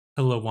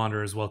Hello,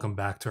 Wanderers. Welcome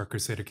back to our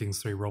Crusader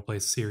Kings 3 roleplay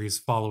series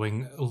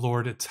following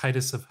Lord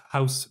Titus of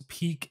House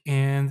Peake.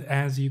 And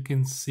as you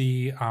can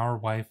see, our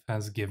wife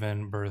has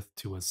given birth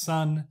to a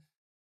son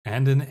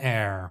and an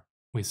heir.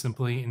 We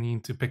simply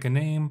need to pick a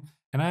name,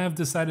 and I have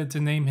decided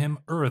to name him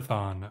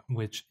Urathon,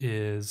 which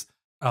is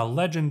a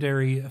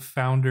legendary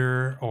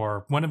founder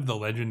or one of the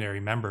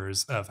legendary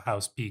members of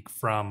House Peake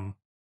from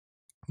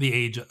the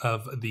age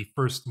of the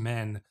first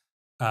men.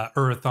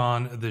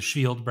 Urathon, the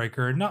shield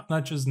breaker. Not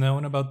much is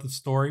known about the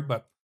story,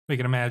 but we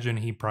can imagine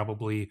he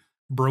probably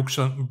broke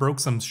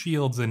some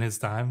shields in his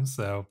time.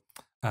 So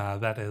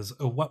that is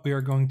what we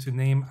are going to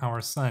name our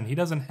son. He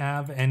doesn't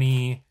have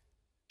any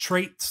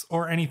traits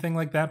or anything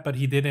like that, but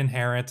he did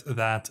inherit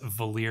that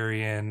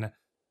Valyrian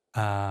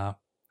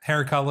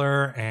hair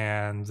color,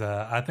 and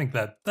I think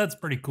that's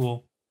pretty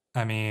cool.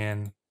 I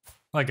mean,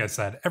 like I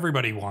said,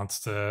 everybody wants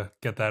to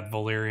get that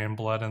Valyrian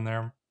blood in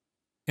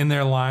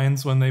their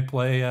lines when they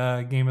play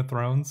Game of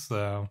Thrones.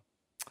 So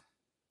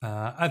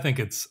I think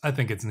it's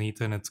neat,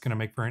 and it's going to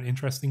make for an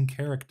interesting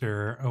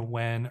character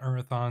when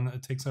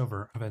Urathon takes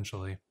over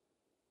eventually.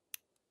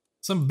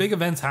 Some big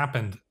events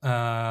happened.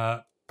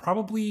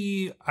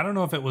 Probably, I don't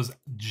know if it was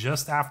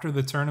just after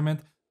the tournament.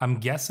 I'm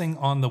guessing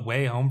on the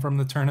way home from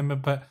the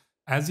tournament, but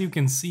as you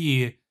can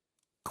see,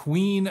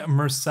 Queen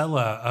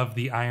Myrcella of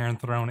the Iron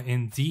Throne,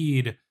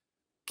 indeed,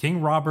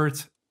 King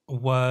Robert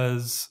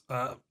was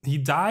he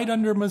died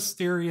under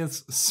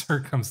mysterious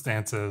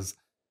circumstances,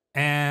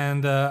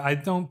 and I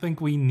don't think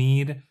we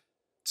need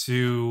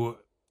to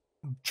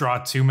draw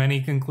too many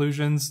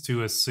conclusions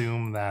to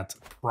assume that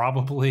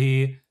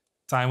probably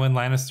Tywin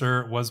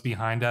Lannister was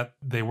behind it.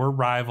 They were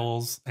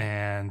rivals,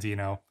 and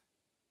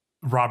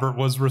Robert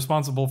was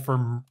responsible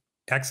for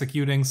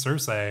executing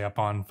Cersei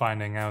upon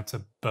finding out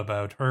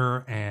about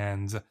her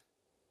and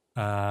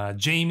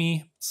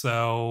Jaime.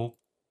 So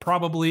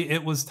probably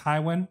it was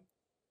Tywin.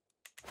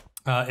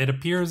 It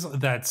appears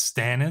that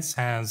Stannis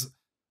has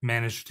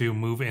managed to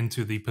move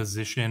into the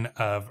position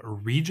of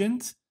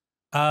regent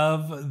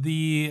of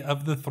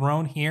the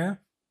throne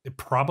here. It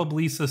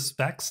probably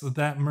suspects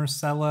that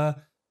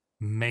Myrcella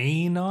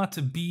may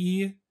not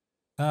be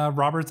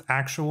Robert's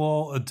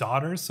actual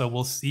daughter, so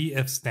we'll see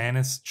if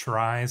Stannis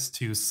tries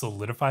to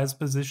solidify his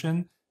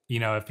position.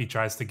 If he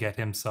tries to get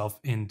himself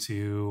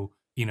into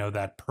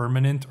that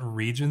permanent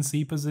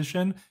regency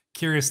position.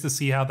 Curious to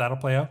see how that'll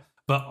play out.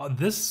 But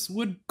this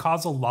would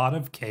cause a lot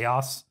of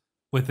chaos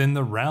within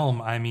the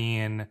realm. I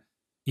mean,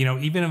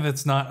 even if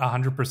it's not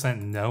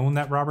 100% known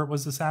that Robert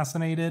was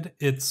assassinated,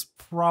 it's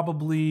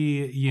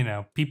probably,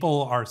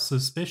 people are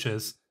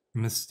suspicious,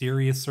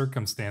 mysterious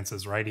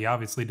circumstances, right? He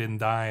obviously didn't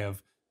die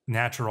of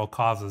natural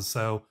causes.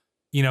 So,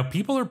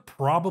 people are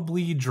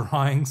probably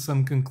drawing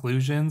some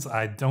conclusions.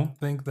 I don't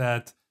think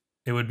that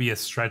it would be a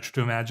stretch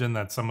to imagine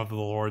that some of the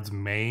lords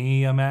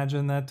may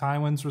imagine that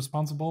Tywin's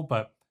responsible,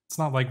 but it's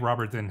not like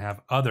Robert didn't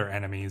have other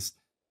enemies.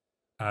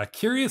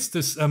 Curious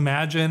to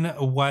imagine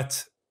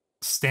what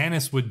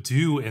Stannis would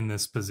do in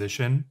this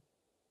position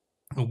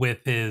with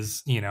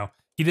his, he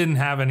didn't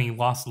have any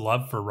lost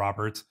love for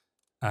Robert,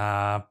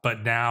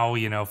 but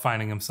now,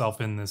 finding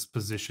himself in this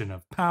position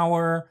of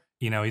power,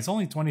 he's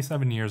only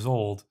 27 years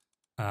old,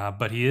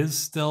 but he is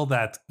still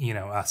that,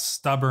 a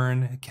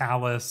stubborn,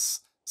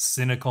 callous,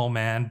 cynical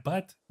man,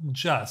 but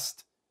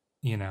just,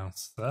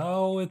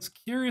 so it's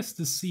curious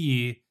to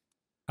see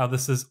how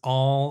this is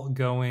all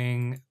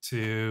going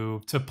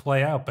to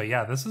play out. But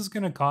yeah, this is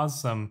going to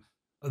cause some,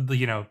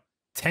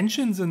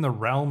 tensions in the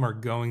realm are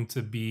going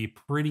to be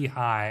pretty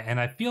high. And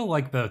I feel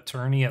like the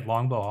attorney at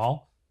Longbow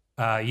Hall,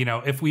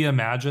 if we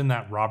imagine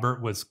that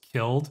Robert was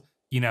killed,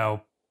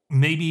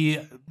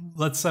 maybe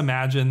let's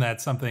imagine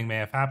that something may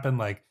have happened,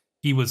 like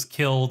he was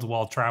killed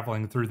while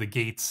traveling through the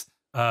gates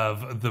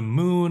of the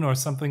moon or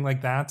something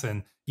like that.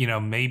 And,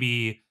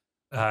 maybe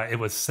it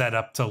was set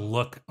up to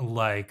look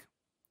like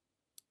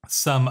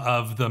some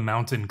of the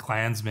mountain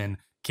clansmen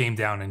came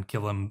down and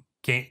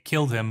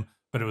killed him,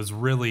 but it was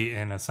really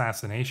an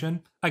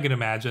assassination. I could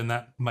imagine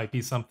that might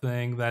be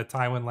something that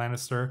Tywin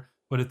Lannister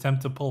would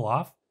attempt to pull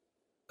off.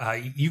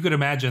 You could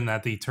imagine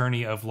that the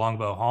tourney of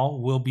Longbow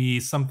Hall will be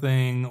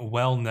something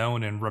well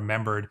known and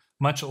remembered,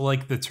 much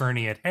like the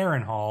tourney at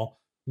Harrenhal,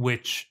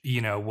 which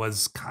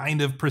was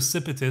kind of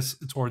precipitous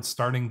towards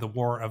starting the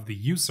War of the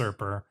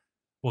Usurper.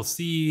 We'll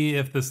see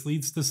if this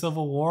leads to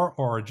civil war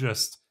or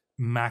just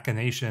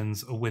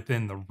machinations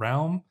within the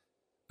realm.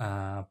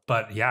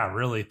 But yeah,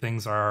 really,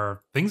 things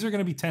are going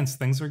to be tense.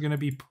 Things are going to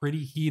be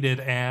pretty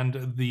heated,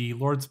 and the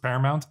Lords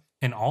Paramount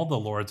and all the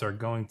lords are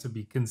going to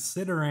be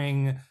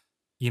considering,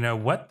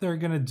 what they're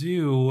going to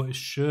do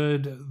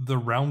should the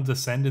realm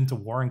descend into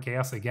war and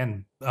chaos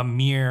again. A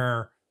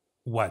mere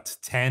less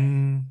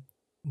than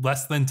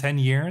 10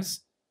 years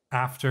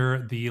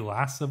after the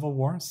last civil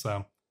war.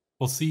 So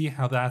we'll see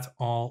how that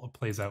all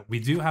plays out. We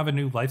do have a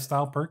new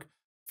lifestyle perk.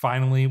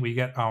 Finally, we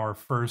get our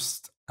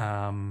first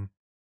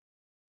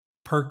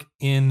perk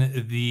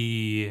in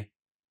the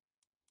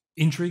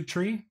intrigue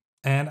tree.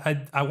 And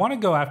I want to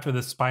go after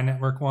the spy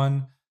network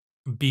one.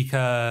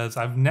 because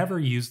I've never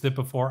used it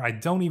before. I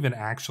don't even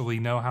actually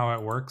know how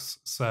it works.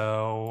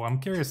 So I'm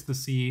curious to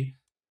see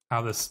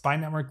how the spy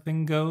network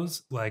thing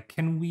goes. Like,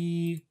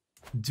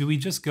 do we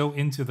just go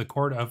into the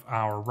court of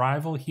our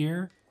rival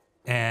here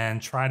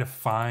and try to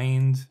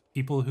find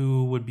people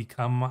who would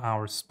become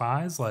our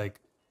spies?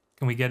 Like,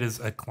 can we get his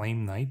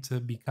acclaimed knight to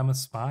become a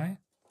spy?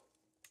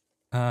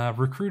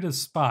 Recruit a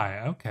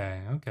spy.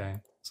 Okay,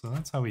 okay. So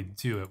that's how we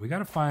do it. We got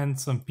to find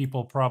some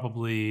people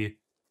probably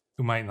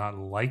who might not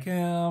like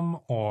him,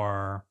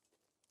 or,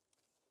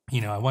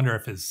 you know, I wonder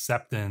if his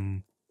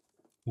septon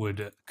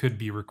could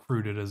be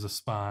recruited as a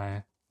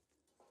spy.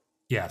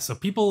 Yeah, so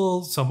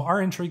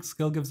our intrigue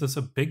skill gives us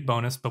a big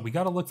bonus, but we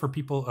got to look for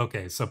people.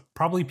 Okay, so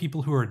probably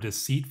people who are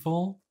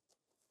deceitful,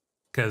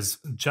 because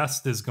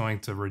just is going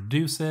to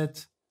reduce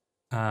it.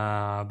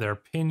 Their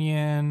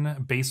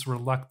opinion, base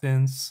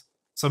reluctance.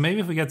 So maybe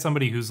if we get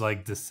somebody who's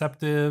like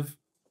deceptive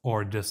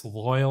or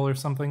disloyal or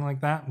something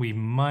like that, we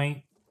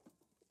might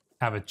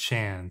have a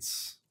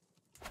chance.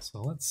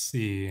 So let's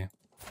see. I'm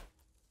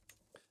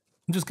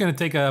just gonna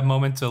take a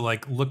moment to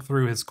like look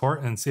through his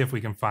court and see if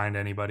we can find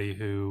anybody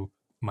who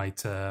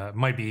might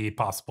be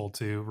possible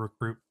to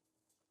recruit.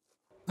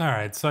 All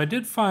right, so I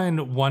did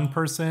find one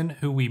person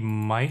who we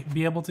might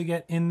be able to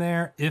get in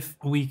there if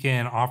we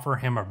can offer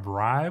him a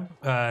bribe.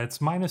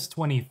 It's minus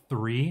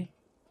 23,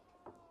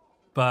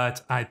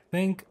 but I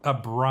think a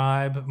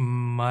bribe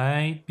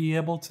might be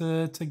able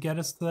to get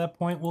us to that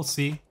point. We'll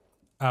see.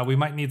 We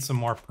might need some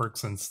more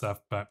perks and stuff,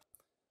 but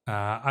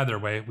either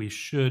way, we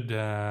should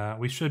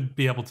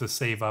be able to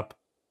save up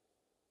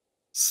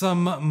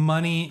some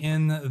money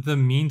in the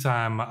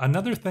meantime.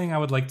 Another thing I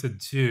would like to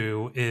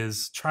do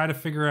is try to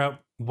figure out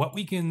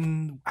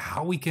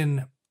how we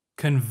can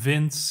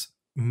convince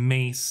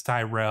Mace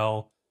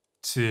Tyrell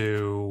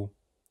to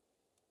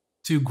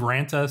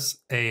grant us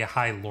a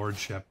high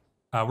lordship.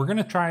 We're going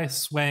to try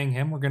swaying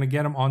him. We're going to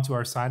get him onto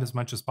our side as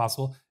much as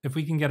possible. If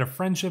we can get a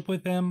friendship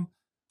with him,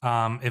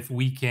 if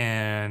we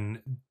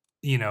can,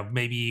 you know,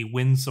 maybe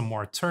win some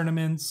more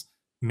tournaments,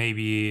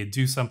 maybe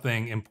do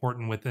something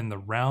important within the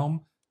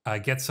realm,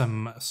 get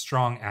some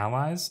strong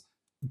allies.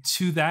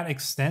 To that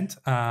extent,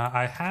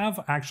 I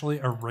have actually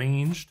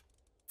arranged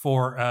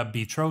for a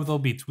betrothal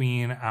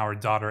between our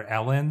daughter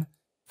Ellen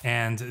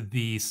and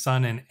the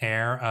son and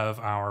heir of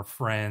our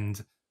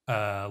friend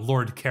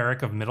Lord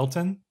Carrick of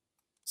Middleton.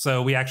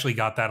 So we actually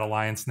got that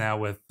alliance now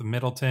with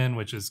Middleton,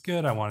 which is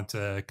good. I wanted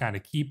to kind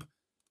of keep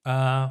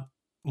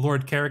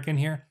Lord Carrick in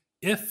here.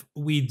 If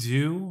we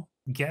do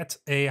get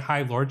a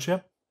high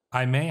lordship,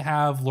 I may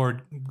have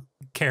Lord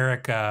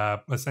Carrick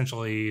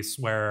essentially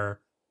swear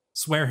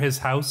his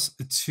house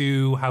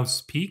to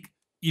House Peake,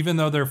 even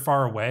though they're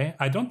far away.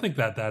 I don't think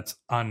that that's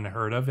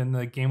unheard of in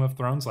the Game of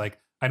Thrones. Like,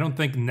 I don't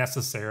think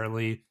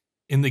necessarily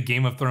in the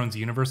Game of Thrones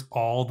universe,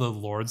 all the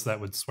lords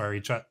that would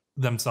swear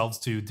themselves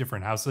to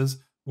different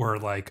houses were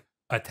like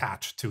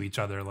attached to each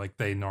other like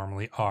they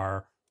normally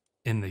are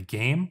in the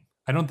game.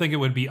 I don't think it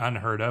would be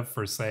unheard of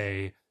for,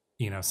 say,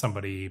 you know,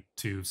 somebody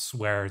to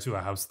swear to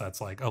a house that's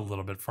like a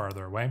little bit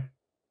farther away.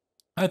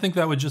 I think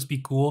that would just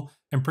be cool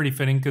and pretty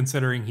fitting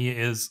considering he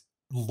is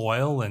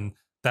loyal and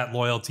that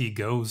loyalty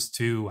goes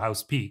to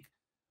House Peake.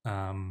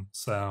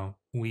 So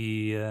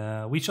we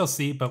shall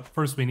see, but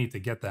first we need to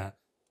get that.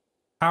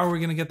 How are we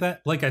going to get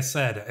that? Like I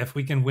said, if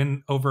we can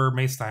win over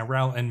Mace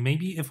Tyrell, and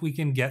maybe if we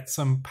can get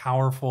some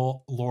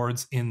powerful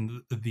lords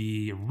in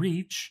the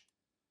Reach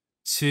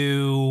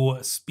to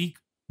speak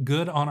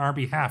good on our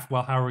behalf.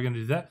 Well, how are we going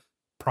to do that?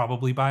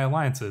 Probably by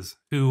alliances.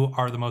 Who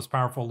are the most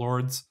powerful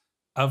lords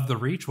of the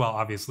Reach? Well,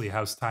 obviously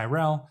House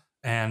Tyrell,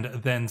 and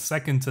then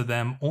second to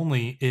them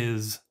only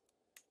is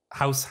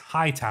House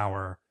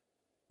Hightower.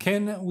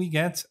 Can we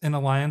get an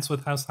alliance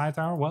with House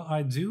Hightower? Well,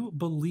 I do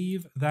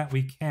believe that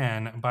we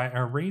can by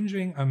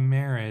arranging a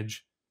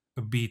marriage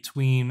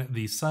between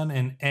the son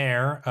and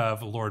heir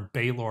of Lord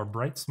Baelor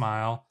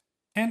Brightsmile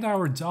and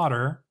our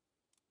daughter,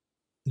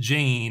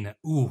 Jane.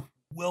 Ooh,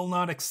 will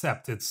not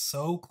accept. It's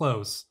so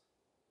close.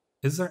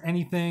 Is there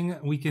anything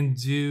we can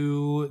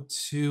do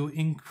to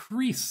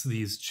increase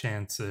these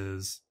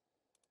chances?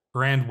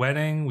 Grand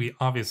wedding, we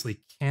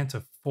obviously can't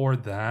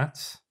afford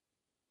that.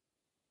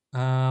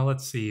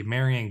 Let's see,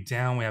 marrying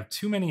down, we have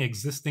too many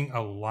existing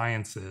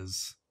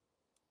alliances.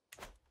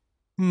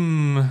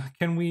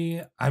 Can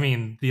we, I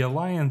mean, the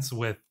alliance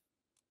with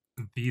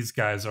these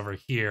guys over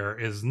here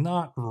is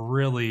not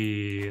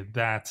really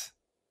that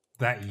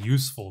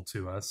useful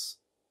to us.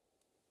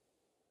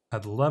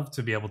 I'd love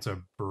to be able to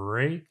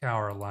break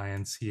our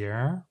alliance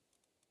here.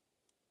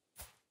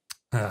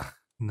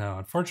 No,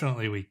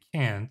 unfortunately we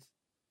can't.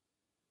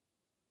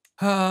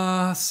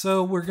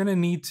 So we're gonna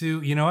need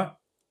to, you know what?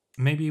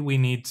 Maybe we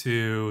need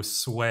to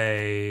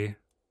sway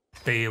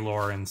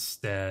Baelor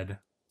instead.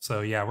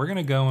 So yeah, we're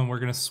gonna go and we're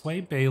gonna sway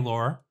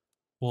Baelor.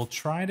 We'll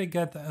try to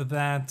get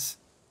that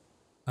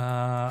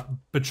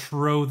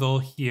betrothal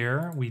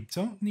here. We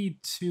don't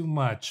need too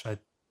much. At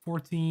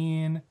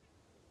 14.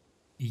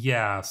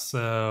 Yeah,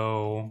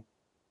 so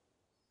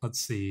let's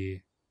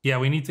see. Yeah,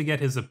 we need to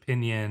get his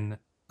opinion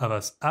of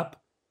us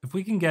up. If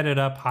we can get it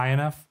up high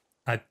enough,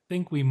 I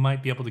think we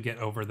might be able to get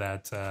over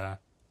that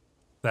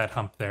that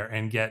hump there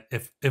and get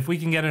if we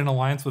can get an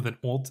alliance with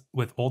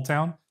Old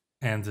Town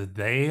and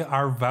they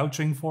are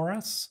vouching for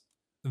us,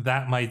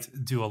 that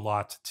might do a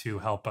lot to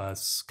help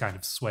us kind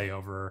of sway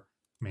over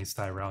Mace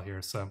Tyrell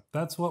here. So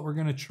that's what we're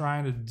gonna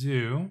try to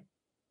do.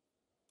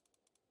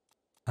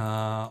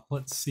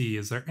 Let's see,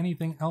 is there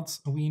anything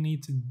else we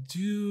need to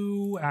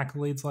do?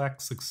 Accolades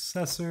lack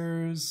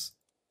successors.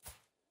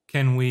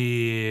 Can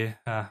we,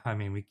 I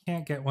mean, we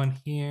can't get one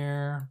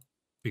here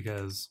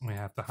because we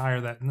have to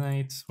hire that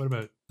knight. What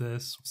about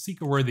this?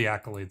 Seek a worthy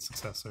accolade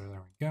successor.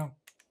 There we go.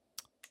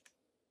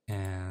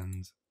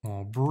 And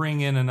we'll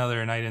bring in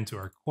another knight into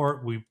our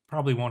court. We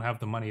probably won't have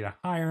the money to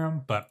hire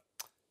him, but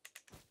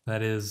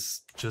that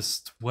is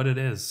just what it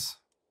is.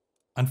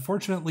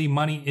 Unfortunately,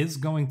 money is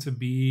going to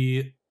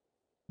be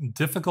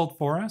difficult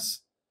for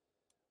us.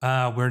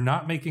 We're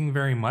not making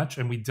very much,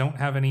 and we don't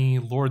have any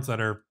lords that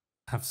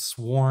have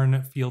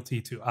sworn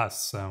fealty to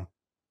us. So,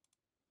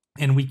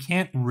 and we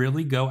can't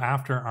really go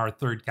after our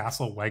third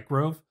castle,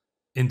 Whitegrove,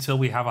 until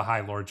we have a high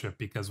lordship,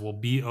 because we'll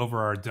be over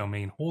our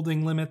domain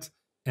holding limit,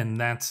 and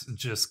that's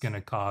just going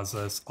to cause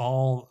us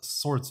all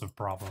sorts of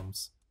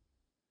problems.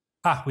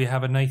 We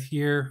have a knight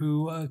here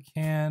who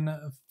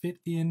can fit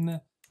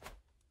in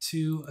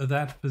to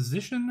that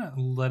position.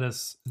 Let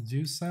us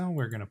do so.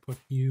 We're going to put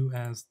you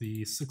as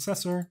the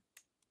successor.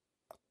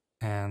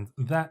 And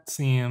that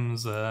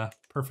seems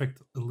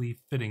perfectly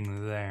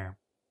fitting there.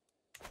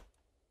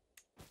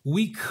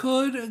 We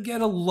could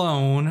get a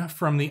loan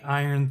from the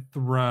Iron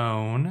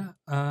Throne.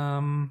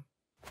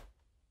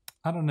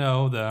 I don't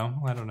know, though.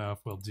 I don't know if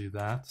we'll do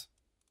that.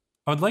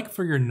 I would like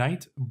for your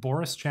knight,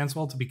 Boris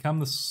Chancewell, to become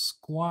the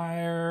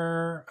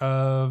squire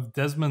of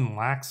Desmond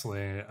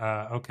Laxley.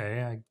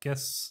 Okay, I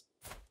guess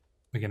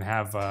we can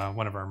have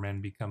one of our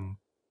men become,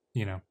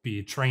 you know,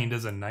 be trained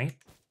as a knight.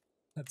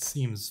 That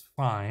seems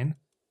fine.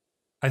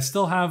 I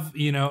still have,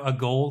 you know, a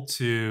goal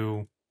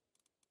to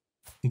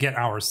get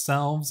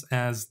ourselves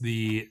as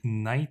the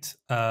Knight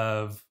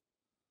of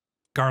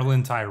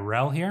Garland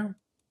Tyrell here.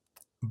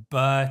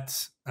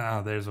 But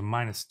there's a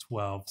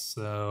 -12,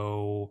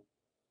 so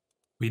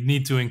we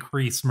need to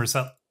increase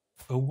Marcel.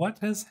 What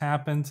has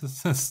happened to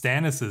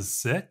Stannis? Is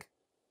sick?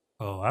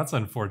 Oh, that's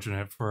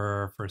unfortunate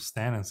for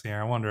Stannis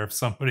here. I wonder if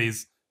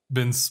somebody's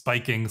been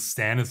spiking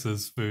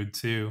Stannis's food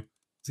too.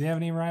 Does he have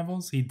any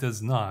rivals? He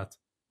does not.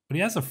 But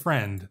he has a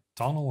friend,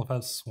 Donald of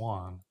House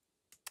Swan.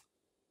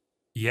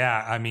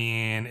 Yeah, I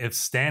mean, if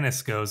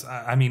Stannis goes,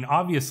 I mean,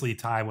 obviously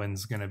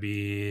Tywin's going to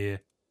be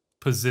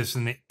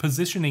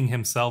positioning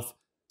himself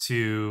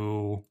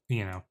to,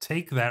 you know,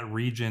 take that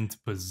regent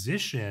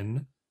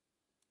position.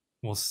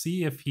 We'll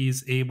see if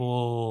he's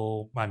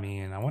able. I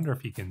mean, I wonder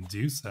if he can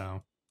do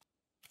so.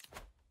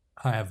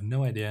 I have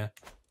no idea.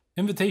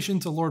 Invitation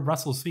to Lord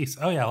Russell's feast.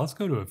 Oh yeah, let's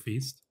go to a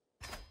feast.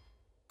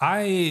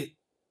 I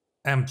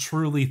am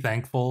truly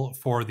thankful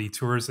for the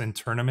Tours and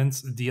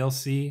Tournaments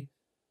DLC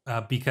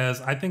because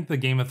I think the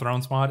Game of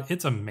Thrones mod,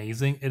 it's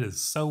amazing. It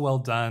is so well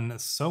done,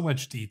 so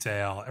much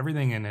detail.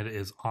 Everything in it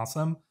is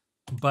awesome,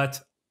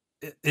 but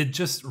it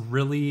just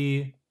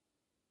really...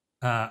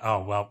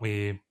 oh, well,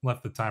 we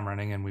left the time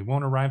running and we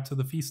won't arrive to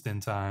the feast in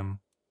time.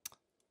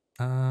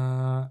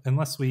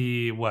 Unless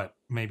we,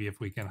 maybe if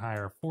we can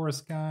hire a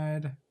forest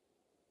guide.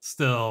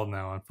 Still,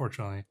 no,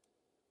 unfortunately.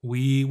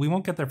 We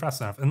won't get there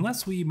fast enough.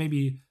 Unless we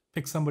maybe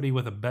pick somebody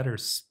with a better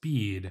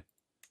speed.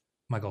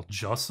 Michael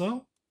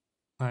Josso?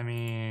 I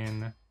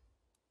mean...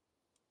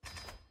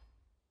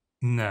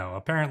 No,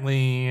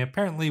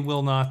 apparently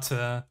will not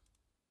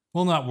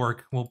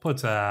work. We'll put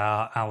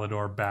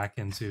Alador back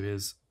into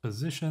his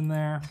position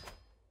there.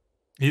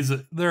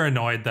 They're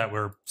annoyed that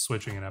we're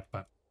switching it up,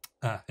 but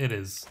it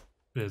is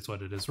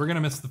what it is. We're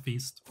gonna miss the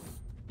feast.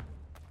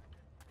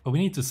 But we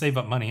need to save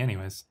up money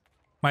anyways.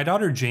 My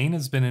daughter Jane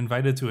has been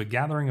invited to a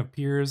gathering of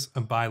peers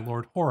by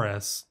Lord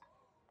Horace.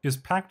 She's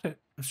packed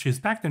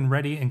and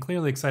ready and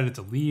clearly excited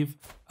to leave.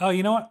 Oh,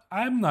 you know what?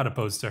 I'm not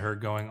opposed to her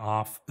going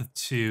off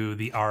to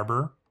the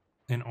Arbor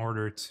in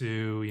order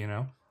to, you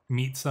know,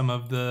 meet some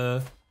of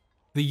the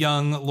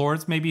young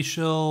lords. Maybe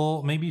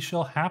she'll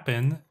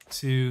happen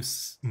to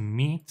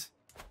meet,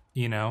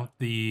 you know,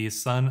 the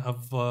son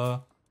of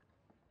the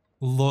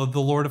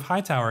Lord of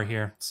Hightower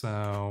here.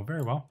 So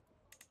very well.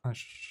 I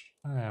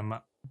am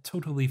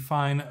totally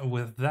fine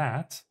with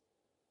that.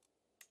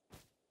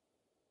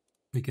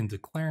 We can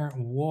declare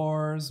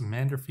wars,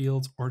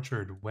 Manderfields,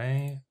 Orchard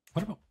Way.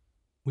 What about,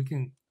 we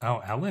can,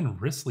 oh, Ellen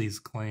Risley's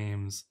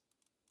claims.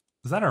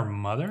 Is that our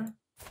mother?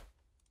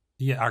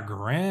 Yeah, our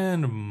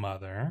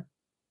grandmother.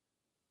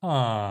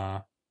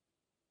 Huh.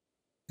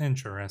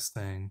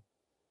 Interesting.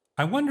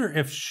 I wonder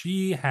if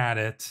she had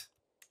it,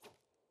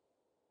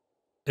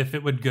 if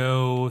it would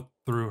go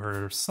through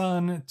her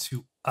son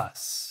to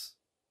us.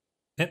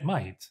 It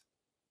might.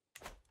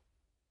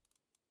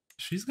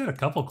 She's got a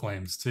couple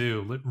claims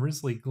too.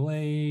 Risley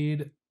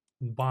Glade,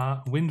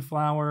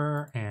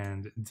 Windflower,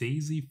 and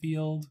Daisy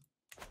Field.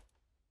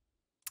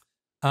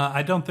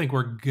 I don't think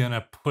we're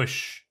gonna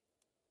push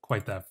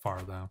quite that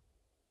far though.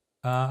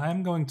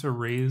 I'm going to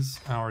raise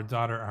our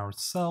daughter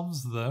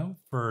ourselves, though,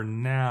 for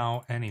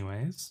now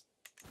anyways.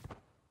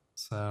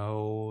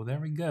 So there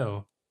we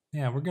go.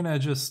 Yeah, we're gonna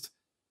just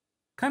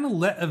kind of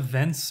let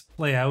events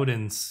play out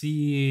and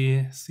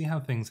see how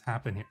things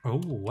happen here. Oh,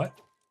 what?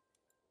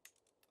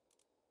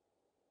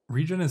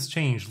 Region has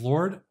changed.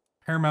 Lord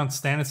Paramount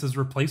Stannis is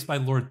replaced by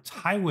Lord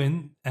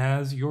Tywin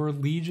as your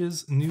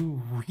liege's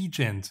new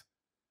regent.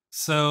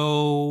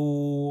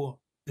 So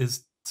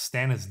is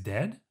Stannis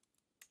dead?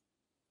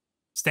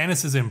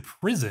 Stannis is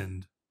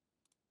imprisoned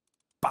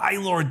by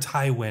Lord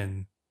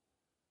Tywin.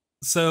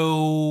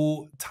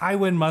 So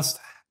Tywin must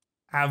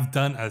have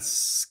done a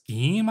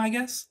scheme, I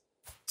guess,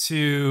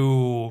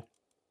 to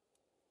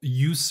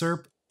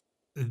usurp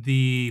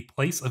the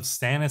place of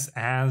Stannis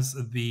as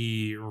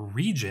the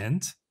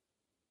regent.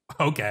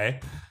 Okay,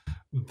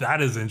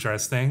 that is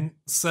interesting.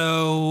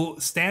 So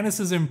Stannis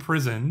is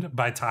imprisoned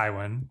by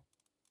Tywin.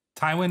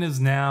 Tywin is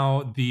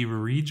now the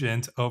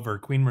regent over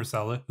Queen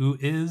Myrcella, who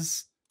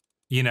is,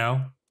 you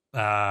know,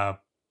 a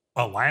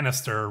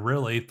Lannister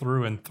really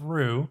through and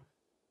through.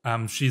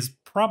 She's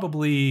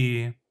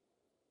probably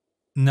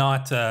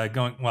not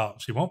going, well,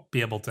 she won't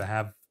be able to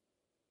have,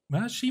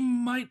 well, she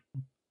might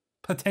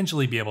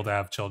potentially be able to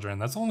have children.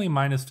 That's only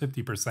minus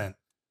 50%.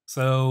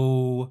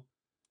 So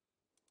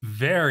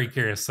very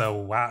curious. So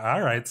wow,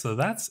 all right. So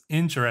that's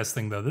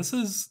interesting though. This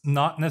is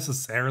not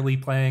necessarily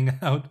playing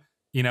out,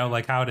 you know,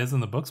 like how it is in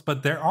the books,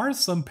 but there are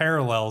some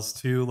parallels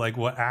to like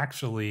what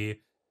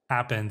actually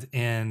happened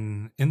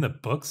in the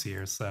books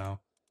here. So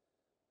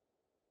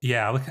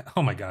yeah, look,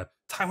 oh my god.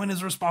 Tywin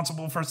is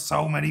responsible for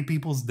so many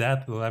people's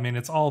death. I mean,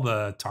 it's all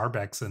the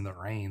Tarbecks and the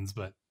Rains,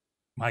 but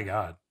my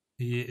god,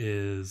 he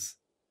is.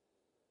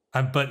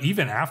 But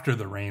even after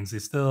the Rains,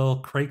 he's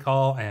still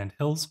Crakehall and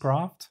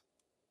Hillscroft.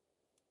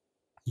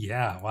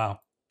 Yeah, wow.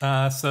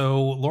 So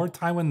Lord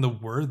Tywin the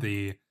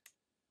Worthy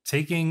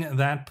taking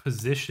that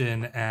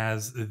position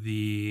as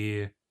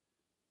the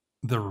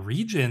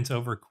regent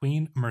over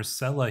Queen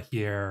Myrcella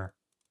here.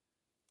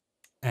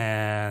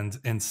 And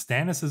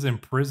Stannis is in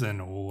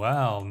prison.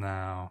 Well,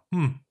 now.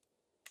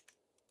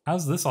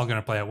 How's this all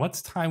gonna play out?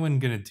 What's Tywin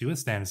gonna do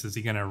with Stannis? Is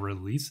he gonna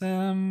release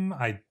him?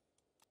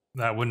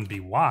 That wouldn't be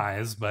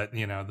wise, but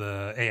you know,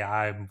 the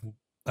AI.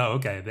 Oh,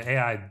 okay. The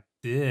AI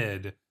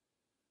did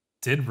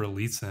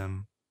release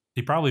him.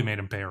 He probably made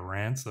him pay a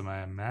ransom,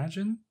 I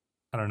imagine.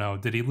 I don't know.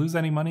 Did he lose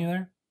any money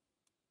there?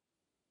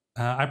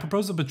 I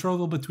propose a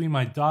betrothal between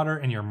my daughter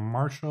and your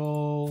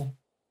marshal.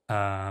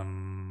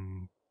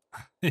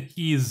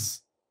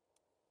 He's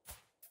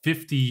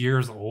 50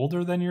 years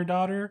older than your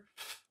daughter,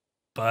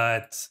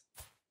 but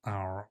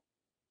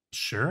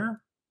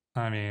sure.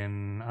 I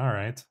mean, all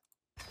right.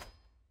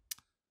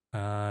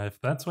 If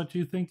that's what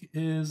you think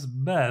is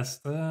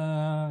best, you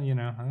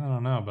know, I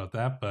don't know about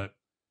that, but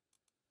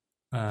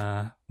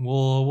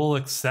we'll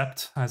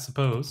accept, I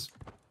suppose.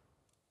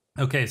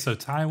 Okay, so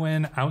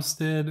Tywin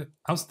ousted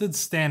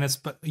Stannis,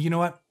 but you know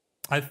what?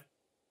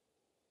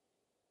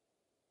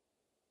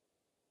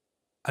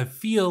 I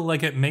feel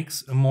like it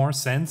makes more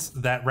sense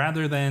that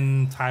rather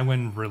than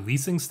Tywin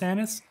releasing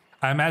Stannis,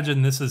 I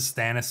imagine this is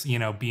Stannis, you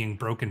know, being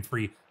broken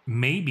free.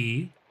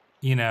 Maybe,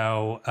 you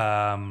know,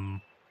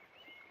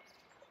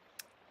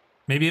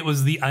 maybe it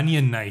was the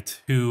Onion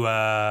Knight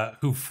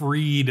who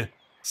freed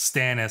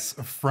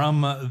Stannis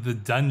from the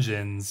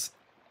dungeons.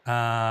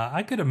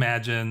 I could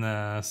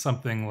imagine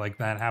something like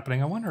that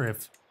happening. I wonder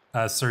if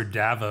Sir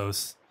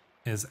Davos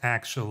is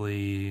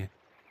actually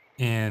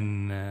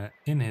in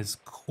his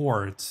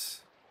court.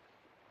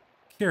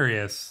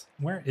 Curious,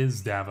 where is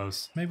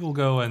Davos? Maybe we'll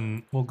go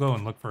and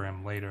look for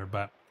him later.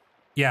 But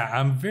yeah,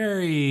 I'm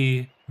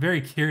very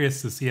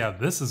curious to see how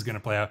this is going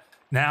to play out.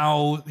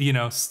 Now, you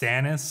know,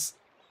 Stannis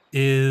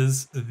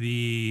is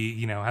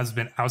has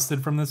been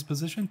ousted from this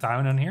position.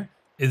 Tywin on here.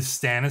 Is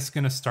Stannis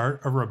going to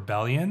start a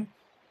rebellion?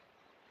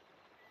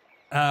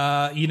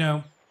 You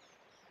know,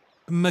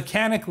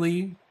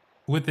 mechanically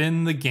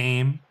within the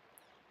game,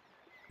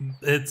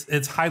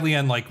 it's highly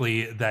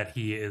unlikely that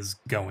he is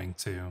going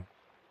to.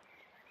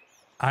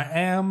 I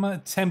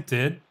am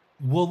tempted.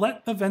 We'll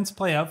let events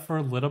play out for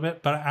a little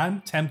bit, but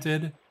I'm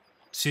tempted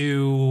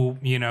to,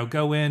 you know,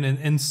 go in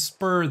and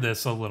spur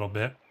this a little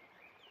bit.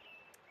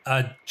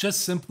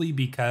 Just simply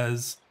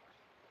because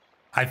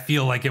I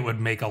feel like it would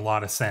make a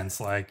lot of sense.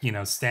 Like, you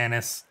know,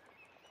 Stannis.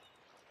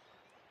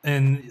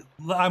 And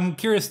I'm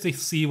curious to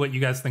see what you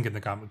guys think in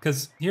the comments,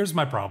 because here's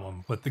my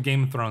problem with the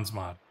Game of Thrones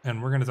mod,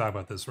 and we're going to talk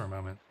about this for a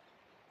moment.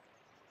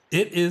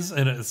 It is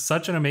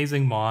such an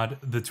amazing mod.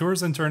 The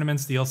Tours and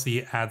Tournaments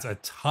DLC adds a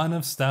ton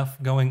of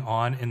stuff going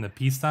on in the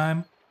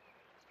peacetime,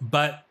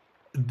 but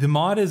the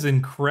mod is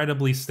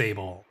incredibly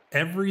stable.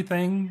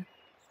 Everything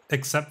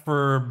except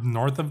for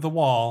north of the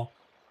wall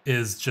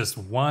is just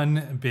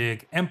one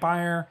big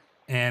empire,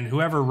 and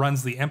whoever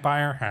runs the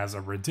empire has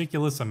a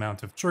ridiculous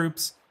amount of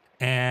troops,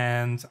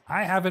 and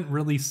I haven't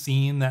really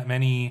seen that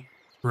many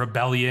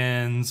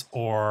rebellions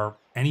or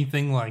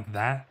anything like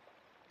that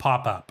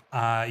pop up.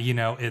 You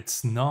know,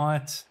 it's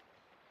not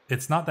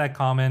that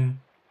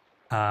common.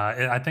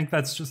 I think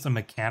that's just a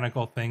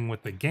mechanical thing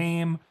with the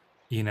game.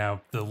 you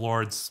know, the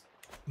lords,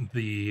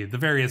 the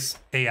various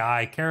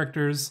AI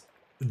characters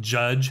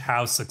judge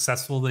how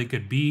successful they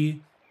could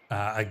be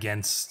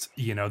against,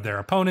 you know, their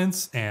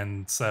opponents.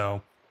 And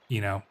so,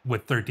 you know,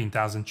 with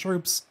 13,000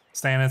 troops,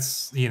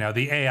 Stannis, you know,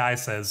 the AI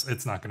says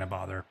it's not going to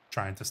bother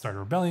trying to start a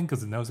rebellion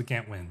because it knows it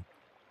can't win.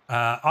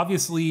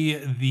 Obviously,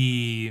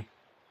 the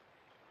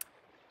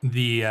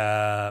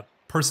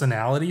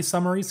personality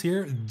summaries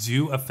here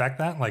do affect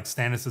that. Like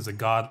Stannis is a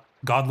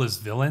godless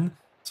villain,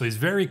 so he's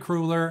very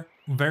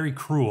very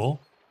cruel.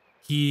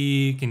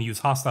 He can use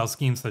hostile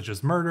schemes such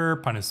as murder,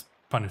 punish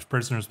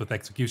prisoners with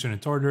execution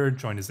and torture,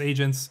 join his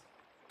agents.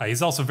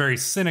 He's also very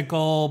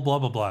cynical, blah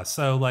blah blah.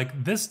 So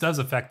like this does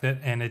affect it,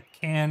 and it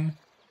can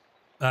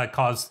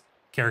cause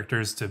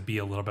characters to be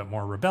a little bit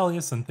more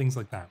rebellious and things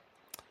like that.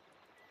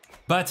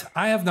 But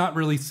I have not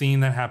really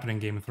seen that happen in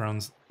Game of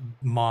Thrones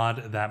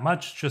mod that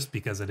much, just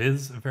because it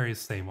is very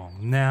stable.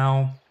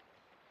 Now,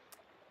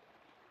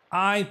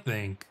 I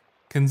think,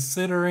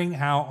 considering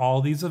how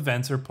all these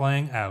events are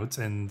playing out,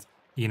 and,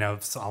 you know,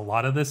 a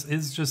lot of this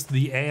is just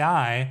the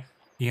AI,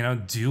 you know,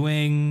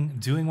 doing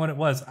what it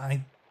was,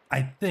 I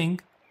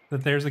think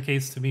that there's a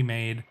case to be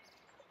made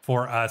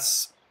for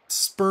us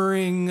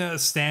spurring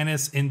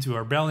Stannis into a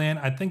rebellion.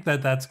 I think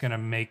that that's going to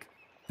make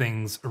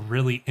things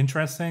really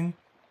interesting.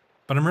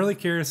 But I'm really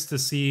curious to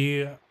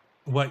see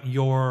what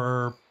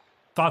your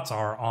thoughts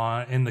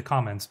are in the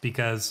comments,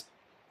 because,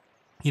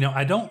 you know,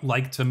 I don't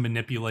like to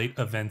manipulate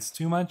events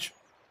too much,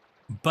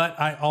 but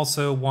I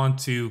also want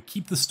to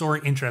keep the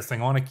story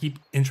interesting. I want to keep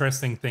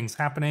interesting things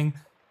happening.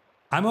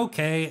 I'm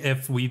okay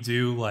if we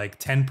do like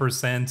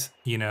 10%,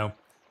 you know,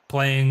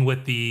 playing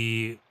with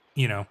the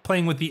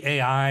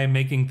AI,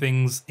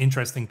 making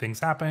interesting things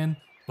happen,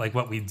 like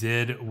what we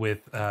did with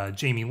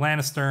Jaime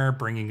Lannister,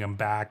 bringing him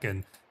back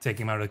and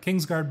taking him out of the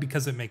Kingsguard,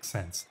 because it makes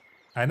sense.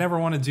 I never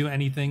want to do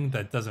anything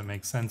that doesn't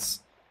make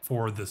sense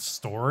for the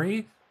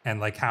story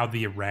and like how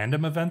the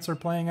random events are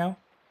playing out.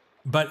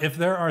 But if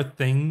there are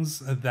things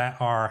that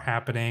are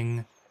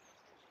happening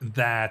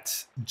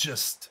that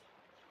just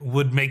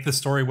would make the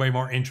story way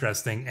more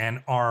interesting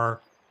and are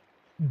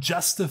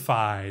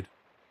justified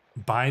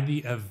by the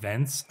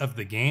events of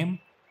the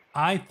game,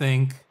 I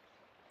think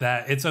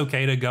that it's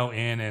okay to go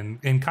in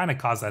and kind of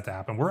cause that to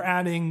happen. We're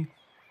adding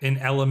an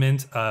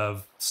element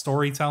of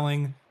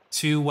storytelling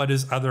to what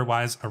is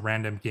otherwise a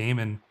random game.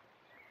 And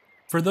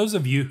for those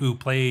of you who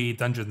play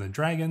Dungeons and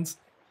Dragons,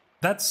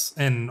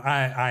 and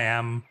I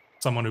am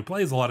someone who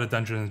plays a lot of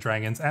Dungeons and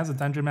Dragons as a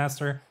dungeon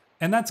master,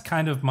 and that's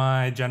kind of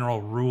my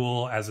general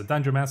rule as a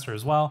dungeon master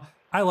as well.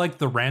 I like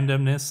the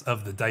randomness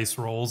of the dice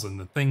rolls and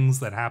the things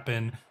that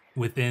happen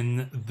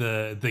within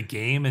the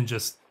game, and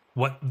just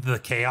what the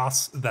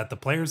chaos that the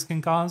players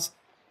can cause.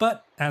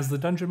 But as the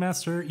dungeon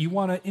master, you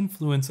want to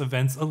influence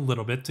events a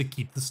little bit to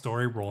keep the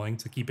story rolling,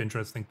 to keep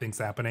interesting things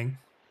happening.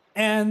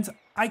 And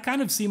I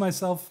kind of see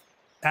myself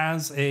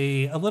as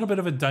a little bit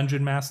of a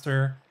dungeon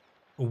master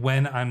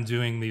when I'm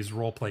doing these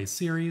roleplay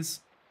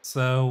series.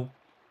 So,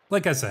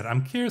 like I said,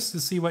 I'm curious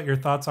to see what your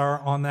thoughts are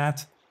on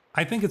that.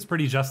 I think it's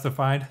pretty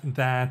justified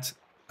that,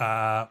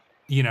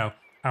 you know,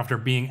 after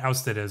being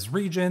ousted as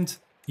regent,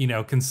 you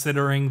know,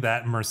 considering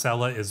that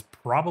Myrcella is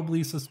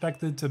probably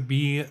suspected to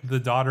be the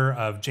daughter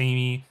of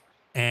Jaime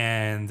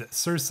and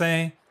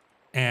Cersei,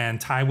 and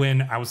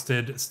Tywin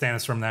ousted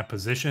Stannis from that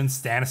position.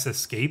 Stannis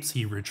escapes,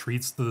 he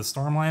retreats to the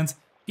Stormlands.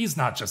 He's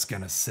not just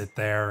gonna sit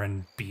there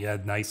and be a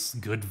nice,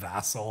 good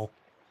vassal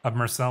of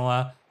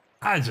Myrcella.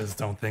 I just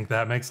don't think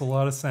that makes a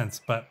lot of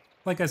sense. But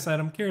like I said,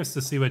 I'm curious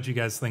to see what you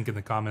guys think in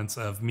the comments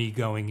of me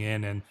going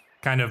in and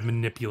kind of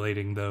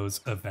manipulating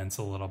those events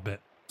a little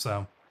bit.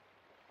 So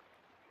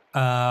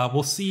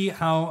we'll see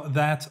how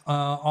that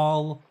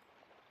all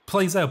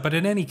plays out. But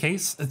in any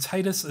case,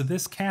 Titus,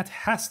 this cat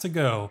has to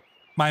go.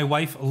 My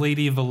wife,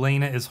 Lady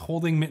Valena, is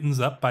holding Mittens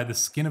up by the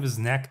skin of his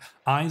neck,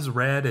 eyes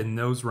red and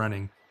nose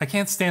running. I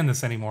can't stand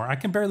this anymore. I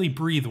can barely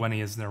breathe when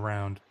he isn't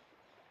around.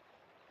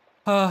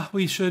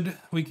 We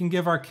can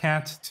give our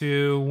cat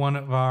to one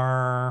of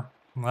our,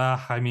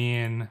 I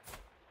mean,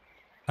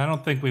 I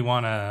don't think we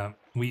want to,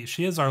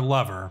 she is our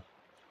lover.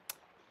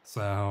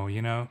 So,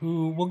 you know,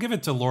 we'll give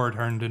it to Lord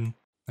Herndon.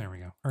 There we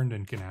go.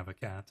 Herndon can have a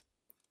cat.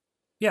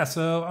 Yeah,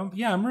 so,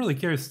 yeah, I'm really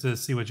curious to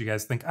see what you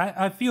guys think.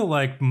 I feel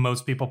like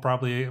most people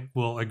probably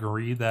will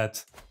agree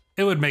that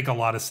it would make a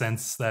lot of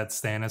sense that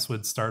Stannis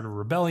would start a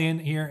rebellion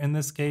here in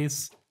this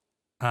case.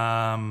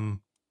 You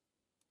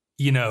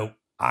know,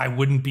 I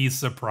wouldn't be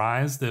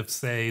surprised if,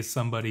 say,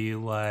 somebody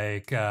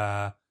like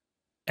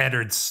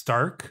Eddard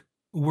Stark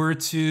were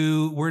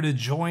to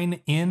join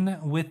in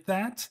with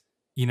that.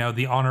 You know,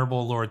 the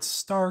Honorable Lord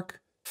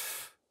Stark.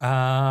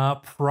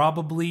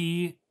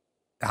 Probably.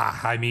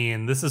 I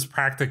mean, this is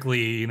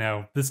practically, you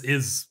know, this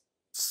is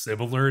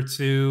similar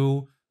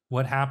to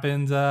what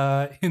happened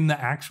in the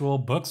actual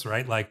books,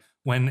 right? Like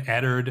when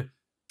Eddard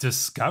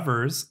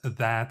discovers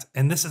that,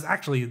 and this is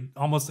actually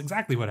almost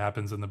exactly what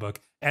happens in the book.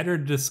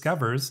 Eddard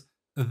discovers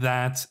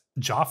that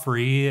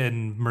Joffrey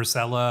and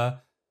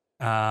Myrcella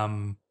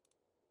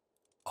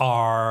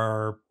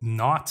are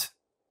not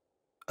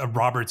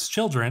Robert's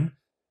children,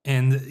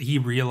 And he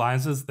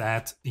realizes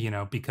that,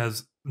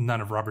 because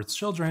none of Robert's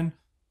children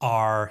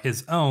are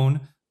his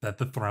own, that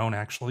the throne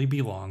actually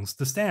belongs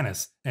to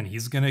Stannis. And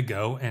he's going to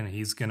go and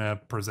he's going to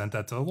present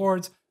that to the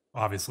lords.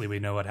 Obviously, we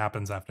know what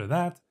happens after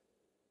that.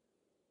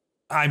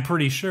 I'm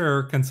pretty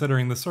sure,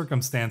 considering the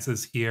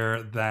circumstances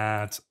here,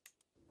 that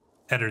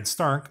Eddard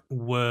Stark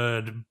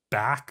would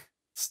back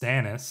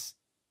Stannis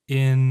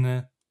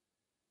in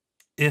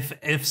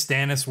if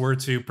Stannis were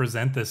to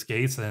present this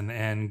case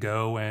and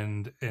go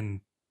and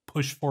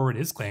push forward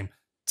his claim.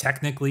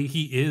 Technically,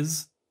 he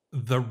is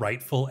the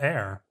rightful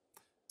heir.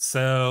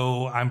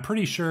 So I'm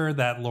pretty sure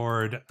that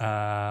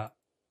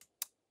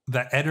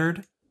that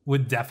Eddard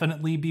would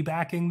definitely be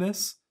backing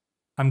this.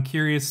 I'm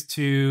curious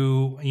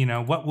to,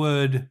 what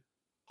would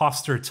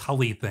Hoster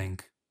Tully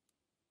think?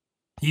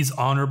 He's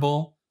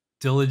honorable,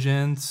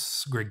 diligent,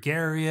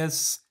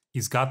 gregarious.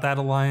 He's got that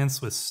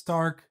alliance with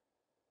Stark.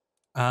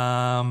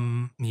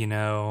 I'm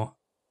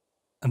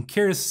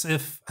curious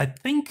if I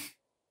think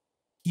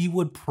he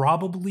would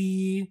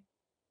probably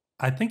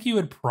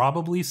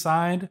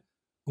side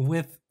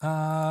with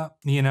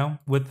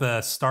with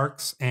the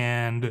Starks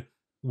and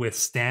with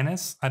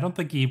Stannis. I don't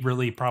think he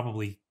really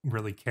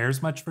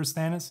cares much for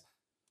Stannis.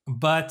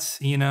 But,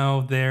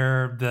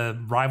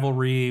 the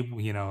rivalry,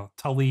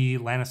 Tully,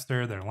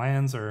 Lannister, their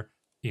lands are,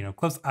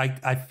 close.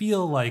 I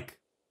feel like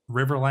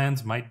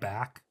Riverlands might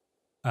back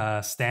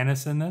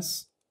Stannis in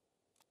this.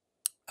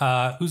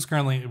 Who's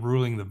currently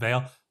ruling the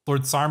Vale?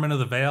 Lord Sarmon of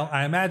the Vale.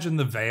 I imagine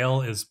the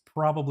Vale is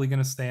probably going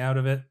to stay out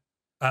of it.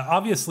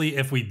 Obviously,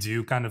 if we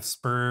do kind of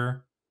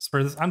spur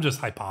this, I'm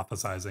just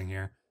hypothesizing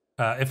here.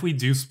 If we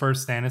do spur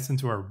Stannis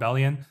into a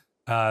rebellion,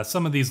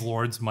 some of these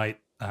lords might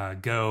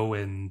go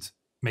and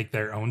make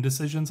their own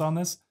decisions on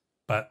this.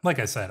 But like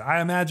I said,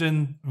 I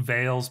imagine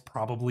Vale's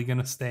probably going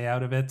to stay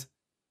out of it.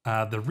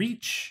 The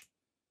Reach,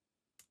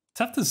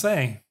 tough to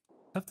say.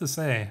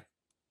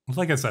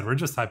 Like I said, we're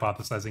just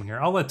hypothesizing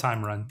here. I'll let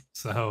time run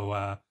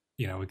so,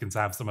 we can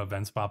have some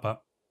events pop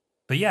up.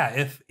 But yeah,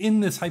 if in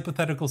this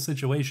hypothetical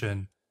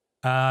situation,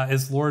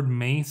 is Lord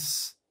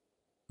Mace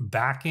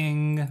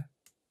backing...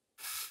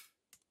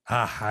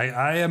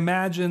 I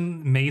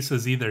imagine Mace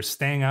is either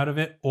staying out of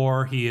it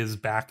or he is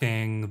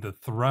backing the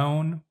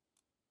throne.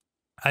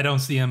 I don't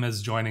see him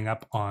as joining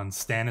up on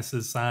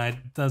Stannis'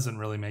 side. Doesn't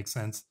really make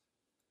sense.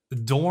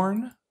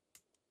 Dorne.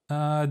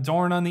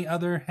 Dorne, on the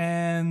other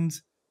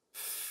hand,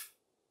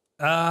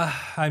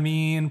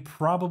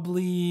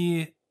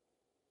 probably...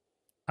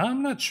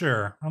 I'm not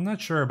sure. I'm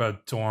not sure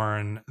about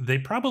Dorne. They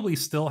probably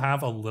still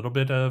have a little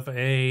bit of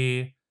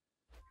a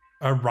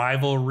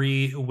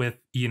rivalry with,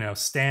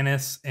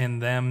 Stannis and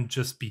them,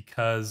 just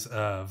because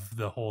of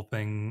the whole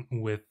thing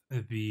with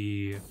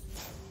the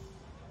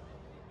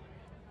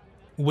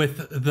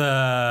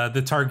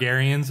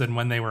Targaryens and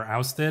when they were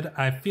ousted.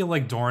 I feel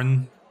like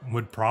Dorne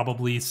would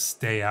probably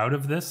stay out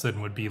of this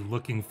and would be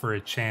looking for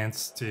a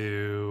chance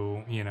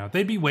to,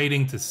 they'd be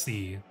waiting to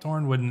see.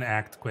 Dorne wouldn't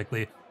act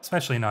quickly,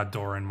 especially not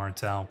Doran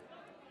Martell.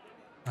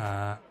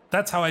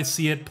 That's how I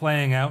see it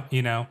playing out,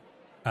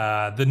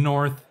 the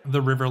North,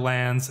 the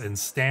Riverlands, and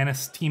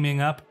Stannis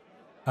teaming up,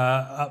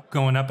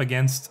 going up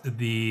against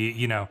the,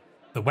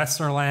 the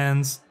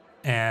Westerlands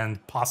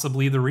and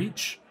possibly the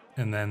Reach,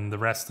 and then the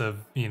rest of,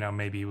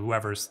 maybe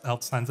whoever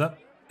else signs up,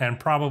 and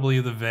probably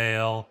the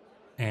Vale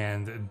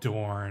and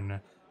Dorne.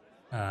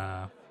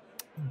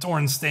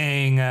 Dorne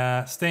staying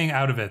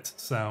out of it.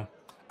 So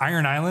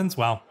Iron Islands,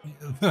 well,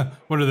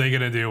 what are they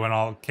gonna do when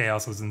all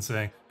chaos is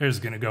ensuing? They're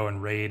just gonna go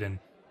and raid and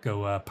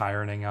go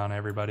pirating on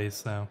everybody.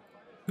 So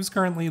who's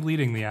currently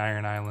leading the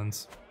Iron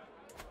Islands?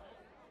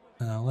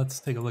 Let's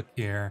take a look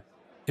here.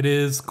 It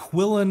is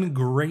Quillen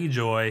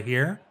Greyjoy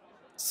here.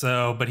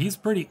 So, but he's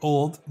pretty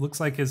old. Looks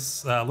like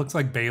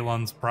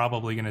Balon's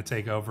probably going to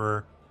take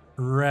over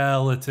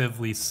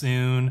relatively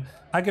soon.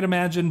 I could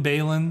imagine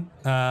Balon,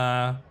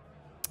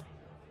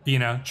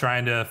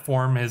 trying to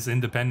form his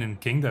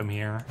independent kingdom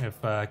here if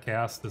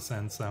chaos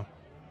descends. So,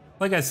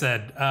 like I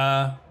said,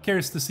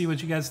 curious to see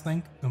what you guys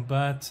think.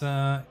 But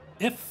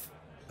if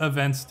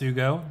events do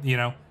go,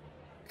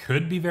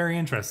 could be very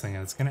interesting.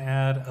 And it's going to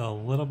add a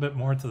little bit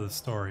more to the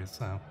story.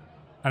 So,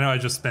 I know I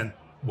just spent,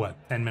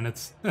 10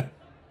 minutes?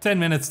 10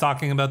 minutes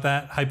talking about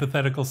that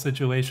hypothetical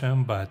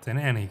situation, but in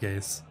any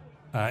case,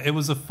 it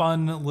was a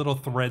fun little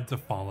thread to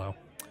follow.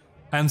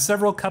 I have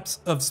several cups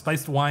of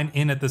spiced wine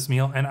in at this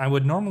meal, and I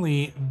would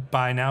normally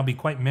by now be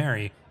quite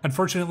merry.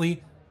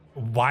 Unfortunately,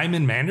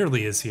 Wyman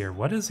Manderley is here.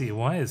 What is he?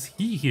 Why is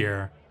he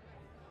here?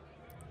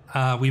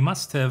 We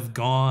must have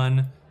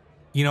gone...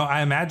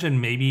 I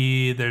imagine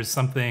maybe there's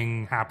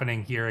something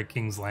happening here at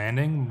King's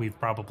Landing. We've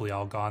probably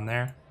all gone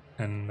there,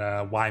 and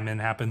Wyman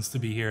happens to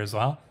be here as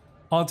well.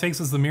 All it takes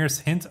is the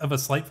merest hint of a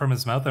slight from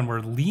his mouth, and we're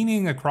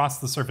leaning across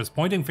the surface,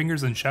 pointing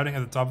fingers and shouting at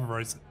the top of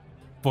our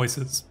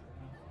voices.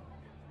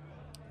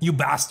 You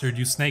bastard,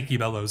 you snake, he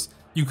bellows.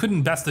 You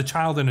couldn't best a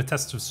child in a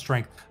test of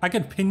strength. I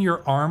could pin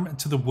your arm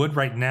to the wood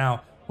right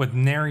now with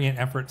nary an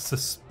effort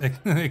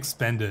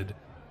expended.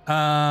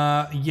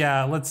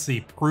 Yeah, let's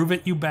see. Prove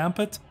it, you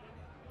bampet.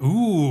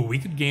 Ooh, we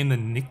could gain the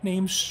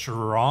nickname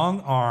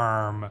Strong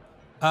Arm.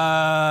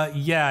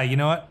 Yeah, you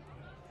know what?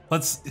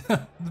 Let's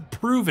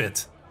prove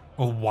it.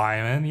 Well,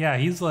 Wyman, yeah,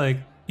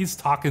 he's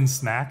talking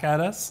smack at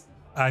us.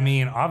 I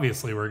mean,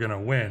 obviously we're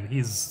gonna win.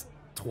 He's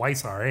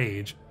twice our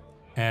age,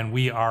 and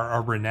we are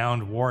a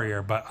renowned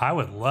warrior, but I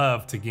would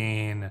love to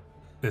gain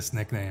this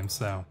nickname,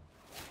 so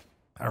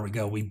there we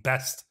go. We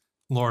best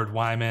Lord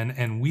Wyman,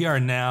 and we are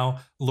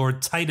now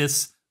Lord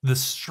Titus, the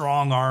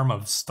Strong Arm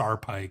of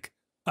Starpike.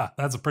 Ah,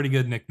 that's a pretty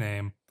good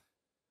nickname.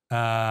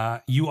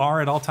 You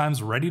are at all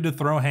times ready to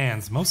throw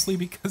hands, mostly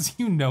because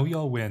you know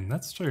you'll win.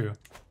 That's true.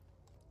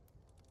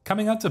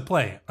 Coming up to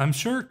play, I'm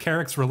sure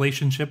Carrick's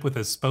relationship with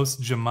his spouse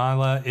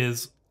Jamila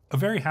is a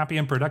very happy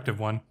and productive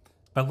one,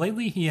 but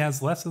lately he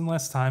has less and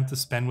less time to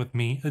spend with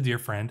me, a dear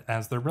friend,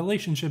 as their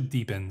relationship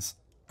deepens.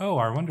 Oh,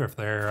 I wonder if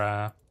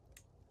they're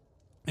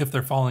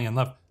falling in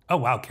love. Oh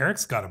wow,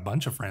 Carrick's got a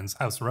bunch of friends.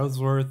 House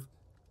Roseworth,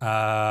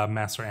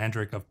 Master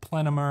Andric of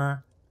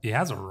Plenimer. He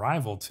has a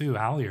rival too,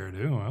 Halyard.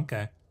 Ooh,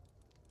 okay.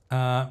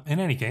 In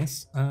any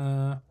case,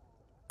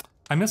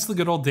 I miss the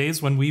good old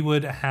days when we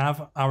would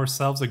have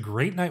ourselves a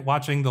great night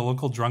watching the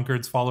local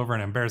drunkards fall over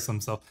and embarrass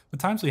themselves. The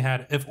times we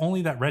had, if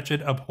only that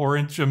wretched,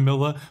 abhorrent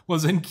Jamila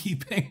was in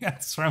keeping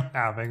us from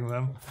having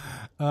them.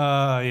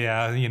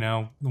 Yeah, you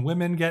know,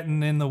 women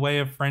getting in the way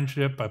of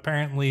friendship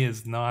apparently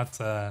is not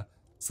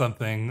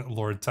something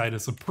Lord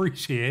Titus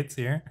appreciates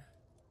here.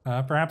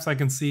 Perhaps I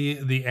can see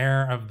the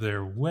error of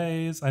their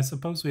ways. I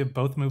suppose we have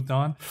both moved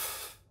on.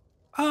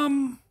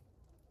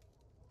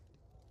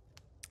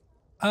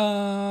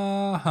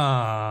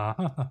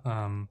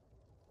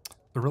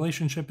 The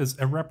relationship is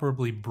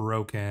irreparably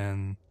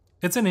broken.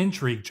 It's an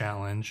intrigue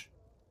challenge.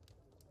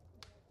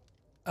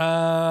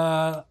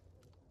 Let's,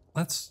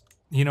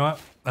 you know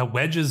what? A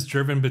wedge is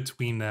driven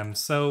between them.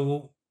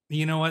 So,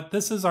 you know what?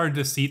 This is our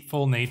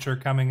deceitful nature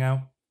coming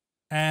out.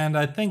 And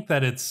I think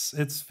that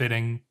it's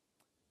fitting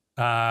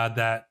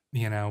that,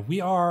 you know,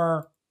 we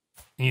are,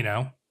 you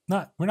know,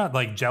 we're not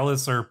like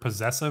jealous or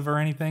possessive or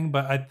anything,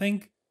 but I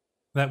think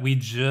that we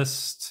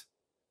just,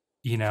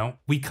 you know,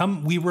 we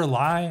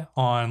rely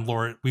on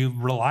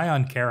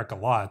Carrick a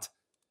lot,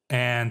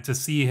 and to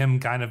see him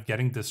kind of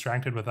getting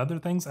distracted with other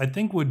things, I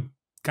think would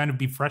kind of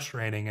be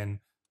frustrating and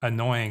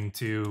annoying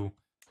to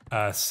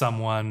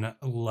someone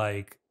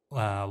like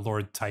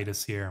Lord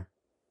Titus here.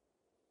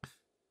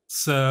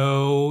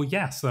 So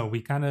yeah, so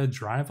we kind of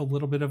drive a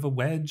little bit of a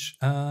wedge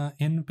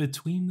in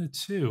between the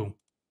two.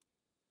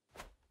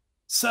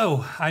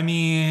 So, I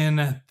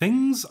mean,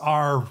 things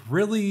are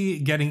really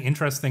getting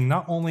interesting,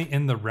 not only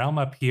in the realm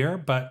up here,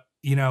 but,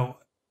 you know,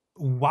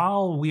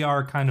 while we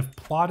are kind of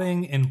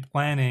plotting and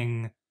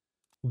planning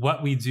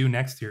what we do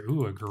next year.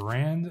 Ooh, a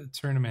grand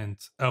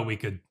tournament. Oh, we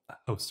could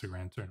host a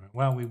grand tournament.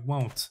 Well, we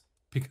won't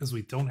because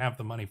we don't have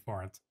the money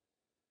for it.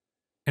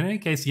 In any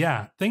case,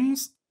 yeah,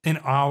 things in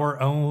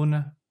our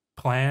own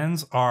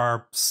plans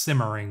are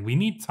simmering. We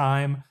need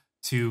time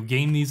to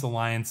game these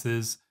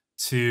alliances,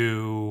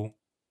 ooh,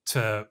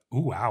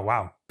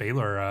 wow,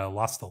 Baylor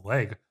lost a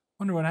leg.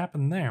 Wonder what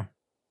happened there.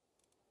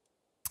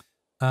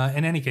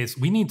 In any case,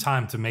 we need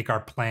time to make our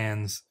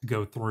plans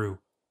go through.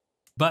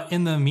 But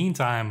in the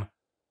meantime,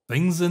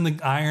 things in the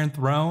Iron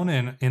Throne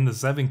and in the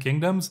Seven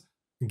Kingdoms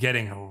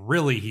getting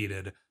really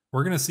heated.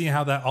 We're going to see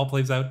how that all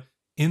plays out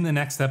in the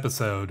next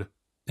episode.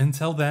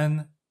 Until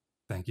then,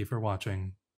 thank you for watching.